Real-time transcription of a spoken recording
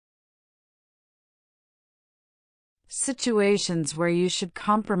situations where you should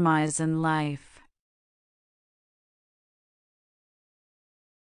compromise in life.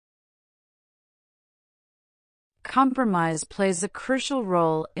 Compromise plays a crucial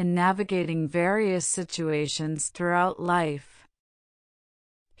role in navigating various situations throughout life.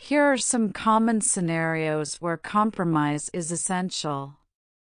 Here are some common scenarios where compromise is essential.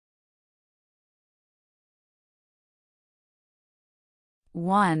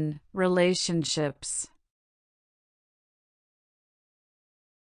 1. Relationships.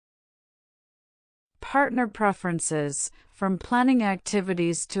 Partner preferences, from planning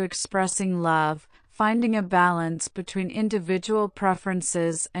activities to expressing love, finding a balance between individual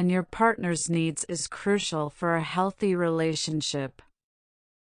preferences and your partner's needs is crucial for a healthy relationship.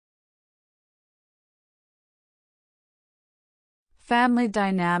 Family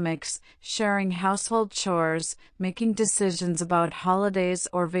dynamics, sharing household chores, making decisions about holidays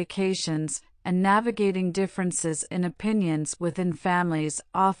or vacations, and navigating differences in opinions within families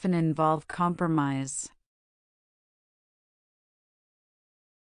often involve compromise.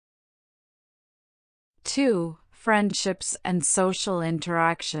 2. Friendships and social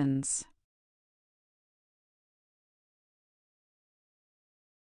interactions.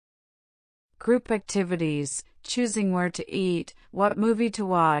 Group activities, choosing where to eat, what movie to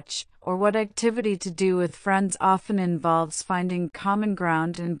watch, or what activity to do with friends often involves finding common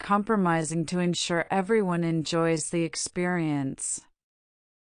ground and compromising to ensure everyone enjoys the experience.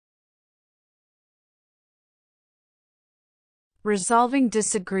 Resolving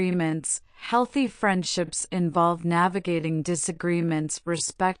disagreements. Healthy friendships involve navigating disagreements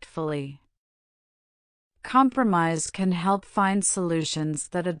respectfully. Compromise can help find solutions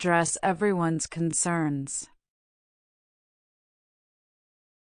that address everyone's concerns.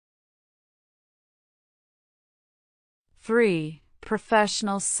 3.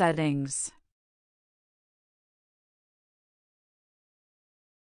 Professional settings.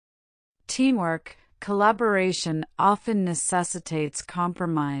 Teamwork, collaboration often necessitates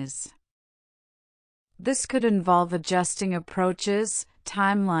compromise. This could involve adjusting approaches,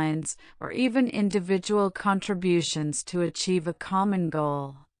 timelines, or even individual contributions to achieve a common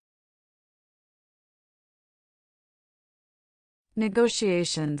goal.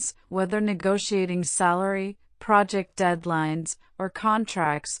 Negotiations, whether negotiating salary, project deadlines, or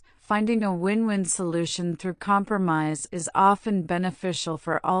contracts, finding a win-win solution through compromise is often beneficial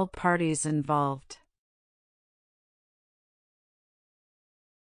for all parties involved.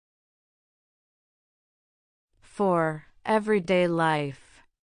 4. Everyday life.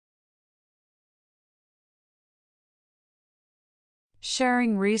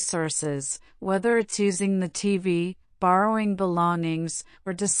 Sharing resources, whether it's using the TV, borrowing belongings,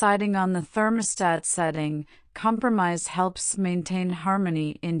 or deciding on the thermostat setting, compromise helps maintain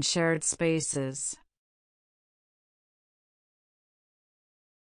harmony in shared spaces.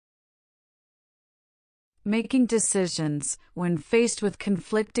 Making decisions, when faced with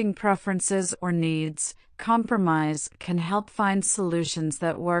conflicting preferences or needs, compromise can help find solutions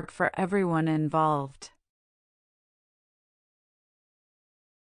that work for everyone involved.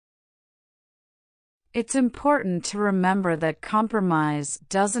 It's important to remember that compromise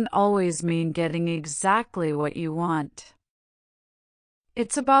doesn't always mean getting exactly what you want.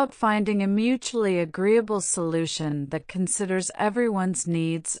 It's about finding a mutually agreeable solution that considers everyone's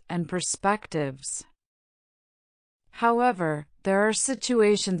needs and perspectives. However, there are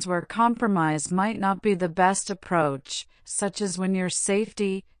situations where compromise might not be the best approach, such as when your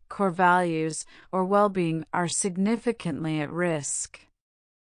safety, core values, or well-being are significantly at risk.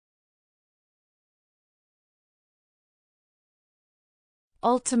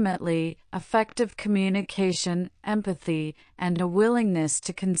 Ultimately, effective communication, empathy, and a willingness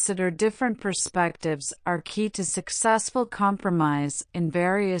to consider different perspectives are key to successful compromise in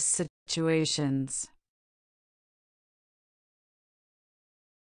various situations.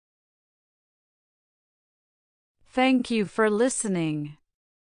 Thank you for listening.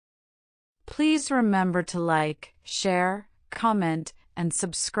 Please remember to like, share, comment, and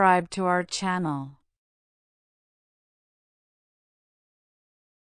subscribe to our channel.